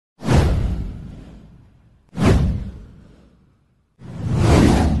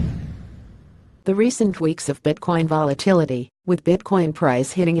The recent weeks of Bitcoin volatility, with Bitcoin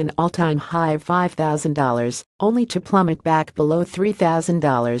price hitting an all-time high of $5,000, only to plummet back below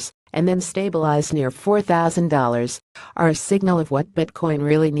 $3,000 and then stabilize near $4,000, are a signal of what Bitcoin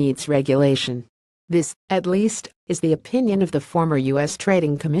really needs: regulation. This, at least, is the opinion of the former U.S.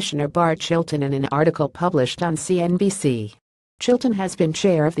 Trading Commissioner Bart Chilton in an article published on CNBC. Chilton has been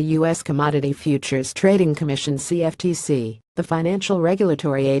chair of the U.S. Commodity Futures Trading Commission (CFTC), the financial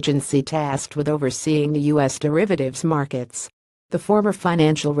regulatory agency tasked with overseeing the U.S. derivatives markets. The former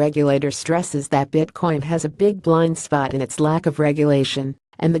financial regulator stresses that Bitcoin has a big blind spot in its lack of regulation,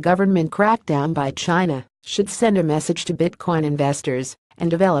 and the government crackdown by China should send a message to Bitcoin investors and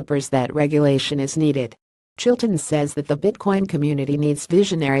developers that regulation is needed. Chilton says that the Bitcoin community needs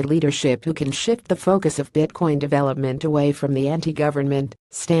visionary leadership who can shift the focus of Bitcoin development away from the anti-government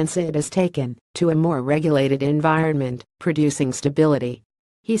stance it has taken to a more regulated environment, producing stability.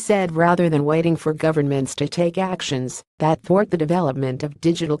 He said rather than waiting for governments to take actions that thwart the development of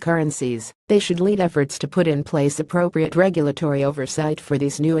digital currencies, they should lead efforts to put in place appropriate regulatory oversight for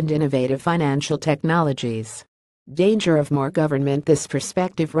these new and innovative financial technologies. Danger of more government. This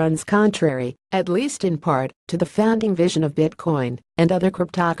perspective runs contrary, at least in part, to the founding vision of Bitcoin and other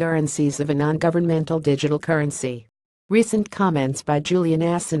cryptocurrencies of a non-governmental digital currency. Recent comments by Julian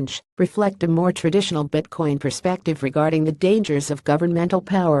Assange reflect a more traditional Bitcoin perspective regarding the dangers of governmental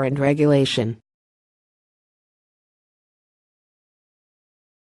power and regulation.